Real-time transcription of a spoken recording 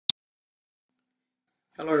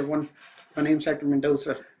Hello everyone, my name is Hector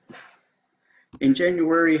Mendoza. In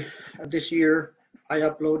January of this year, I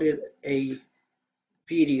uploaded a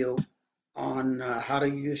video on how to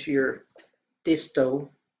use your Disto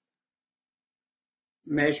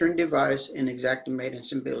measuring device in Xactimate and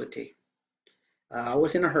Stability. I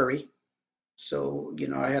was in a hurry, so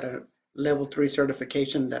I had a level 3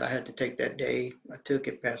 certification that I had to take that day. I took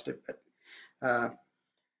it, passed it, but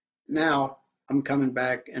now I'm coming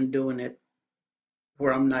back and doing it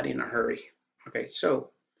where I'm not in a hurry. Okay, so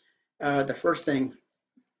the first thing,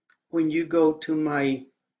 when you go to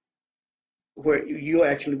where you're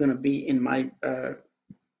actually going to be in my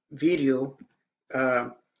video,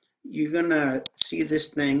 you're going to see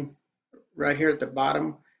this thing right here at the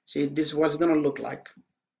bottom. See, this is what it's going to look like,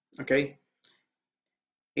 okay,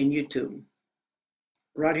 in YouTube.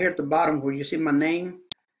 Right here at the bottom where you see my name,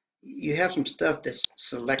 you have some stuff that's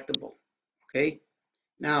selectable, okay?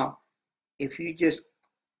 Now, if you just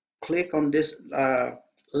click on this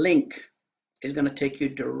link, it's going to take you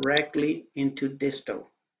directly into Disto,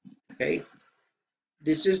 okay?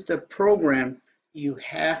 This is the program you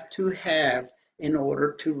have to have in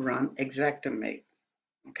order to run Xactimate,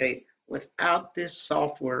 okay? Without this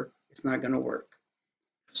software, it's not going to work.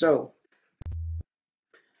 So,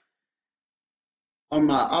 on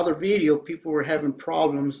my other video, people were having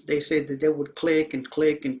problems. They said that they would click and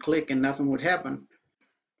click and click and nothing would happen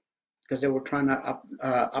because they were trying to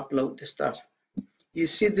upload this stuff. You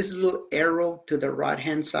see this little arrow to the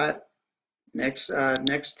right-hand side next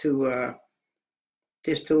to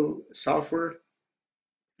Disto software?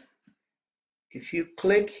 If you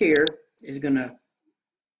click here, it's going to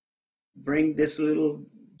bring this little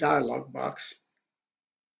dialog box.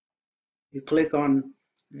 You click on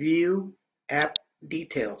View App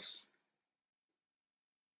Details.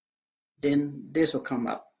 Then this will come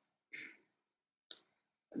up.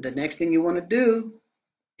 The next thing you want to do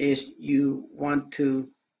is you want to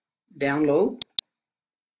download.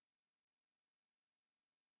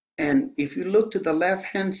 And if you look to the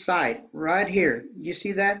left-hand side, right here, you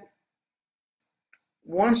see that?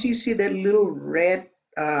 Once you see that little red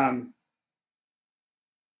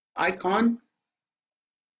icon,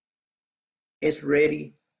 it's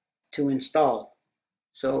ready to install.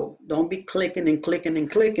 So don't be clicking and clicking and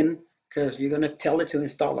clicking, because you're going to tell it to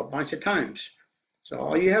install a bunch of times. So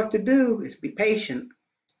all you have to do is be patient.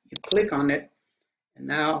 You click on it, and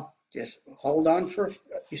now just hold on for,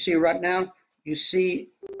 you see right now, you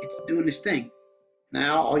see it's doing this thing.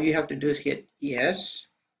 Now all you have to do is hit yes,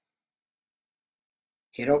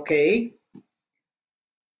 hit OK,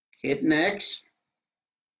 hit next,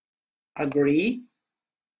 agree,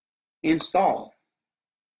 install.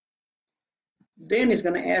 Then it's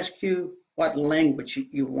going to ask you what language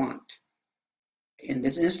you want. In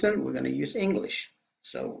this instance, we're going to use English.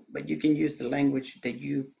 So, but you can use the language that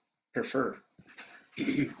you prefer.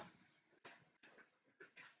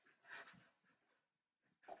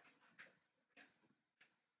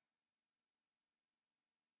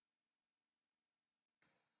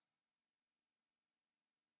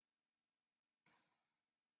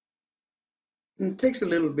 It takes a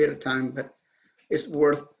little bit of time, but it's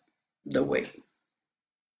worth the wait.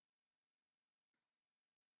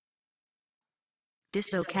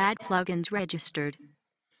 Disto CAD plugins registered.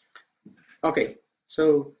 Okay,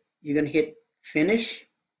 so you're going to hit finish,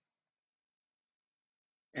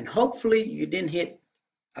 and hopefully you didn't hit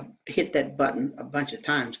that button a bunch of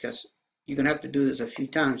times, because you're going to have to do this a few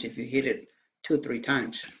times if you hit it 2 or 3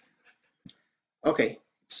 times. Okay,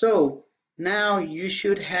 so now you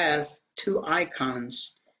should have 2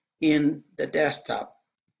 icons in the desktop.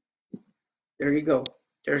 There you go.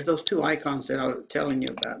 There's those 2 icons that I was telling you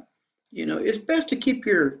about. It's best to keep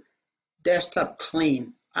your desktop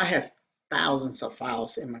clean. I have thousands of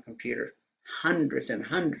files in my computer, hundreds and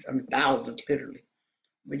hundreds, thousands literally.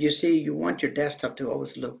 But you see, you want your desktop to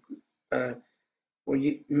always look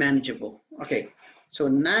manageable. Okay, so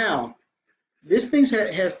now this thing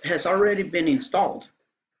has already been installed.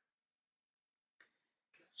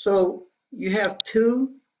 So you have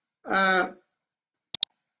two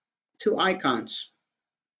icons.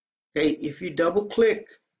 Okay, if you double click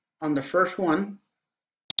on the first one,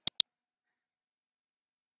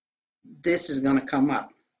 this is going to come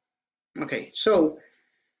up. Okay, so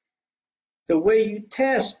the way you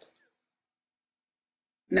test,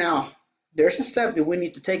 now there's a step that we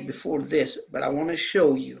need to take before this, but I want to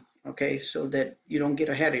show you, okay, so that you don't get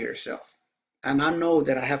ahead of yourself. And I know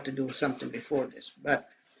that I have to do something before this, but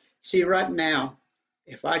see right now,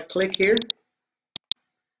 if I click here,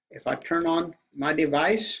 if I turn on my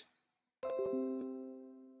device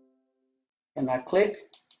and I click,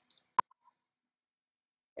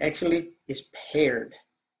 actually it's paired.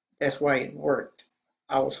 That's why it worked.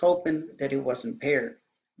 I was hoping that it wasn't paired,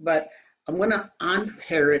 but I'm going to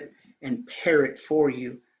unpair it and pair it for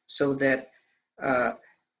you so that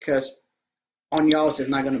because on y'all's it's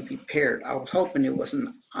not going to be paired. I was hoping it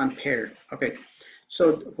wasn't unpaired. Okay,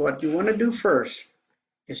 so what you want to do first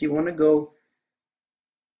is you want to go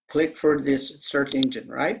click for this search engine,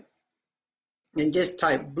 right? And just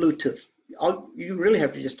type Bluetooth. You really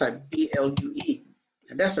have to just type BLUE,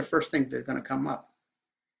 and that's the first thing that's going to come up.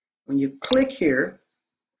 When you click here,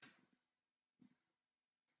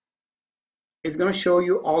 it's going to show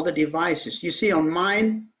you all the devices. You see on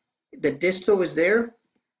mine, the Disto is there.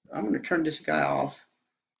 I'm going to turn this guy off.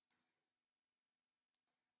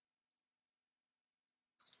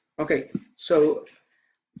 Okay, so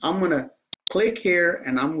I'm going to click here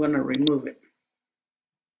and I'm going to remove it.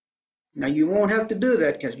 Now you won't have to do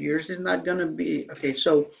that because yours is not going to be, okay,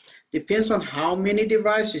 so depends on how many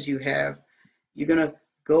devices you have. You're going to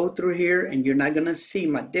go through here and you're not going to see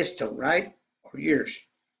my Disto, right? Or yours.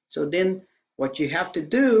 So then what you have to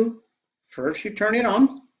do, first you turn it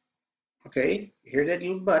on. Okay, you hear that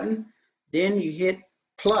little button. Then you hit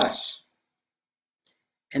plus.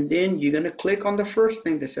 And then you're going to click on the first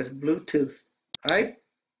thing that says Bluetooth, right?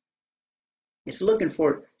 It's looking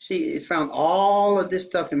for it. See, it found all of this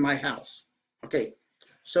stuff in my house. Okay,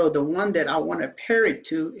 so the one that I want to pair it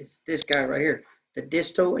to is this guy right here, the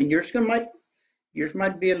Disto, and yours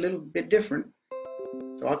might be a little bit different.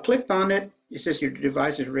 So I clicked on it. It says your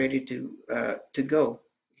device is ready to go.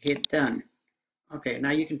 Hit done. Okay,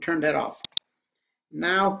 now you can turn that off.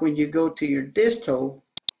 Now when you go to your Disto,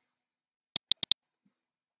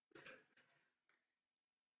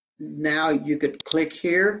 now you could click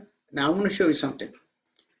here. Now I'm going to show you something.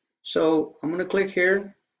 So I'm going to click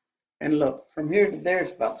here and look. From here to there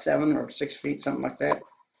it's about 7 or 6 feet, something like that.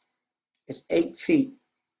 It's 8 feet.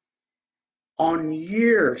 On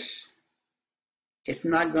yours, it's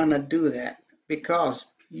not going to do that because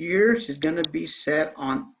yours is going to be set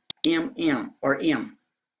on MM or M.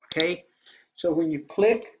 Okay? So when you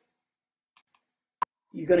click,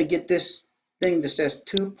 you're going to get this thing that says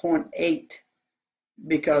 2.8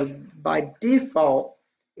 because by default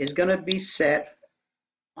it's going to be set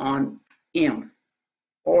on M,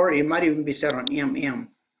 or it might even be set on MM.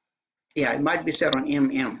 Yeah, it might be set on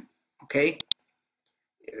MM. Okay.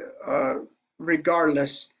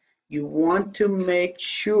 Regardless, you want to make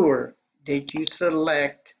sure that you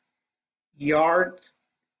select yards,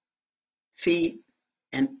 feet,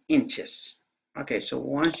 and inches. Okay, so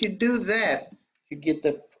once you do that, you get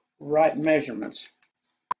the right measurements.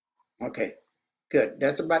 Okay, good.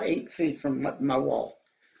 That's about 8 feet from my wall.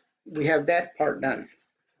 We have that part done.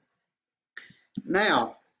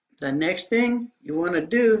 Now, the next thing you want to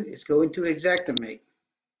do is go into Xactimate.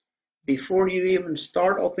 Before you even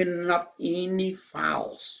start opening up any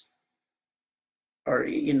files or,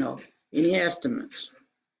 any estimates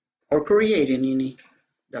or creating any,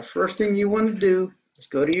 the first thing you want to do is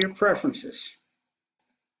go to your preferences.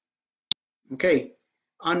 Okay,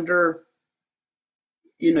 under,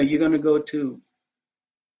 you're going to go to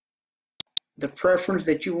the preference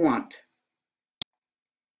that you want.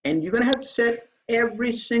 And you're going to have to set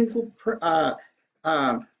every single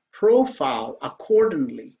profile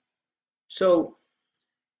accordingly. So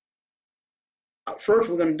first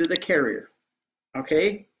we're going to do the carrier,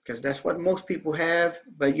 okay? Because that's what most people have.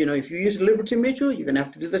 But if you use Liberty Mutual, you're going to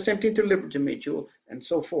have to do the same thing to Liberty Mutual and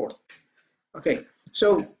so forth. Okay,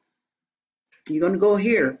 so you're going to go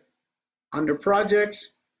here under Projects,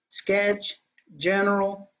 Sketch,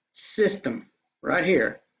 General, System, right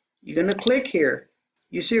here. You're going to click here.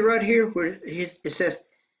 You see right here where it says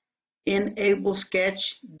Enable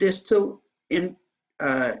Sketch Disto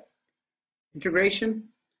integration.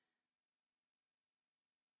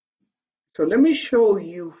 So let me show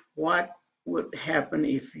you what would happen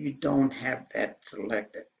if you don't have that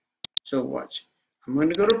selected. So watch. I'm going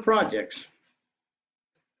to go to Projects.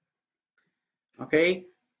 Okay.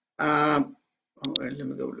 Let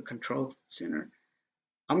me go to Control Center.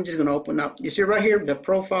 I'm just going to open up. You see right here the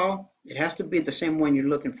profile. It has to be the same one you're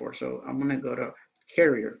looking for. So I'm going to go to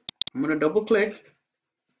Carrier. I'm going to double click.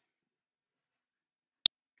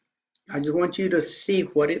 I just want you to see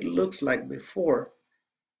what it looks like before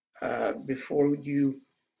you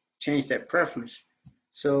change that preference.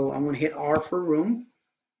 So I'm going to hit R for room.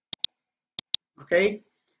 Okay,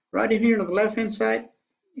 right in here on the left hand side,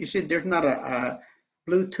 you see there's not a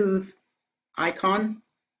Bluetooth icon.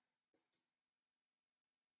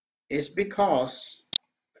 It's because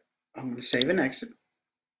I'm going to save and exit.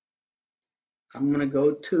 I'm going to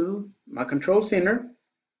go to my control center.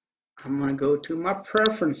 I'm going to go to my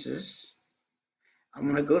preferences. I'm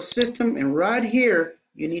going to go system, and right here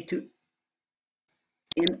you need to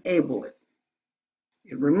enable it.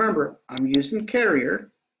 Remember, I'm using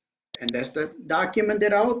Carrier, and that's the document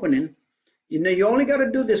that I'm opening. You only got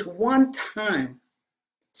to do this one time.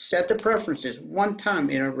 Set the preferences one time,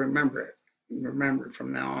 remember it. Remember it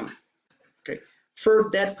from now on. Okay, for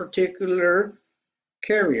that particular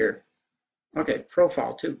Carrier. Okay,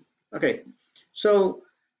 profile too. Okay, so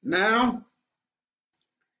now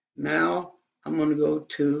I'm going to go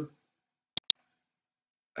to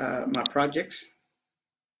my projects,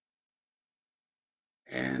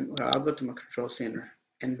 and well, I'll go to my control center,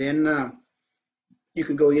 and then you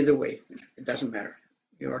can go either way. It doesn't matter.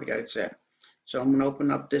 You already got it set. So I'm going to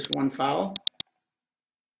open up this one file.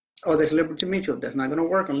 Oh, there's Liberty Mutual. That's not going to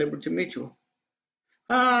work on Liberty Mutual.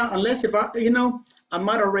 Unless if I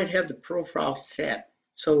might already have the profile set.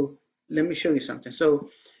 So let me show you something. So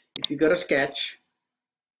if you go to Sketch,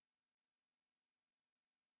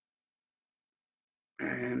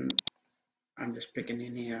 and I'm just picking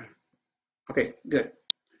in here. Okay, good.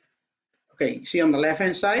 Okay, you see on the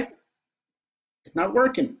left-hand side, it's not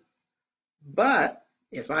working. But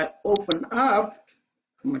if I open up,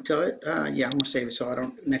 I'm gonna tell it. Yeah, I'm gonna save it so I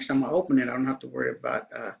don't. Next time I open it, I don't have to worry about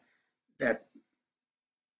that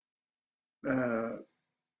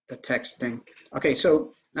the text thing. Okay,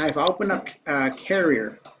 so now if I open up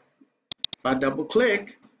Carrier, if I double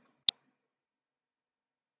click,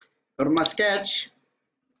 go to my sketch,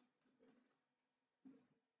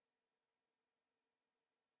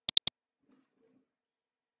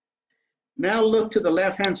 now look to the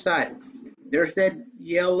left-hand side. There's that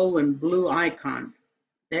yellow and blue icon.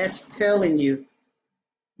 That's telling you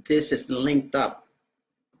this is linked up.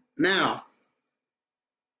 Now,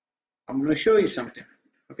 I'm going to show you something.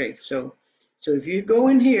 Okay, so if you go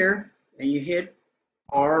in here and you hit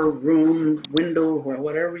R, room, window, or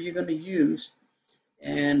whatever you're going to use,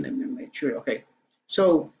 and let me make sure. Okay,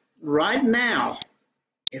 so right now,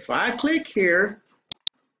 if I click here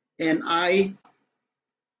and I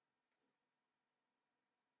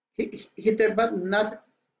hit that button, nothing.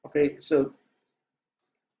 Okay, so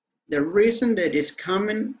the reason that it's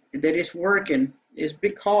coming, that it's working, is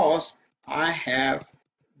because I have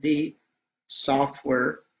the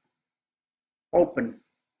software open.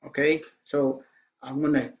 Okay, so I'm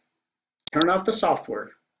going to turn off the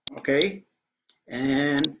software. Okay,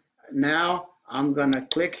 and now I'm going to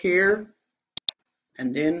click here,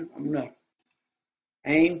 and then I'm going to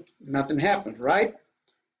aim. Nothing happens, right?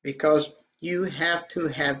 Because you have to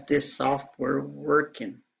have this software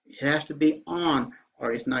working. It has to be on,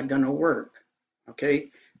 or it's not going to work.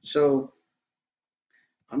 Okay, so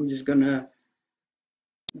I'm just going to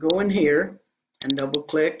go in here and double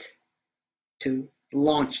click to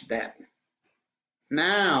launch that.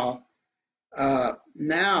 Now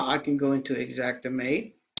I can go into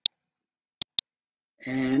Xactimate,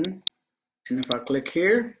 and if I click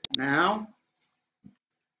here, now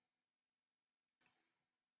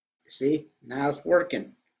see, now it's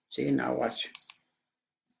working. See, now watch.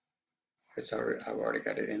 It's already, I've already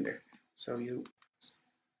got it in there. So you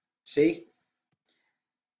see,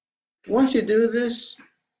 once you do this,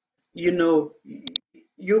 you'll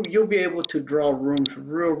be able to draw rooms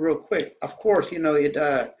real quick. Of course, it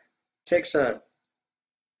takes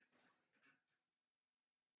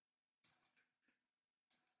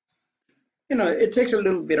it takes a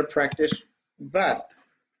little bit of practice, but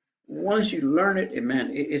once you learn it,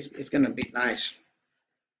 it's going to be nice.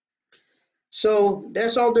 So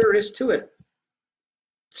that's all there is to it.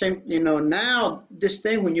 Same, now this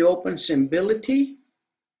thing, when you open Symbility,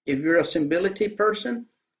 if you're a Symbility person,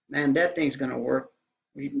 man, that thing's going to work.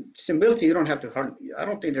 Symbility, you don't have to, I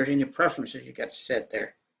don't think there's any preferences you got set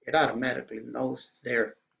there. It automatically knows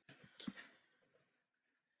there.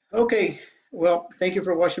 Okay, well, thank you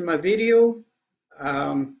for watching my video.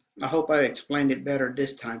 I hope I explained it better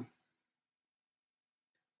this time.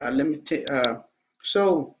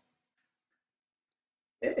 So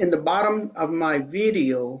in the bottom of my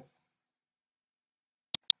video,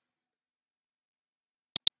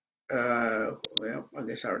 well, I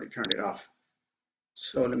guess I already turned it off.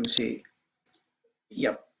 So let me see.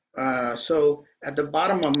 Yep. So at the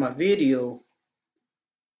bottom of my video,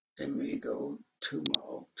 let me go to my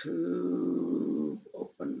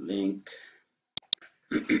open link.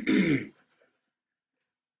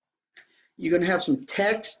 You're going to have some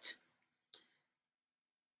text.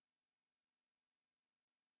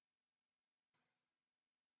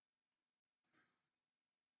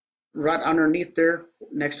 Right underneath there,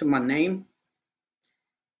 next to my name,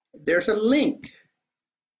 there's a link,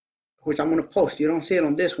 which I'm going to post. You don't see it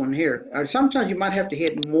on this one here. Sometimes you might have to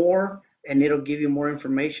hit more, and it'll give you more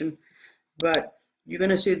information. But you're going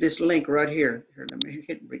to see this link right here. Here, let me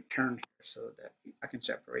hit return here so that I can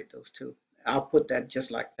separate those two. I'll put that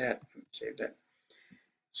just like that. Save that.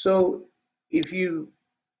 So if you,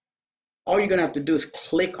 all you're going to have to do is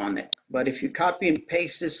click on it. But if you copy and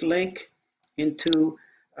paste this link into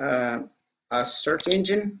a search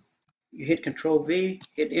engine, you hit Control V,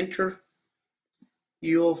 hit enter,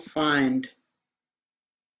 you'll find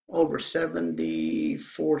over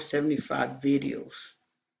 74, 75 videos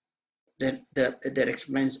that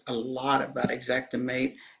explains a lot about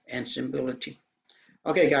Xactimate and Symbility.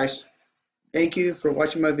 Okay, guys, thank you for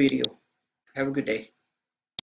watching my video. Have a good day.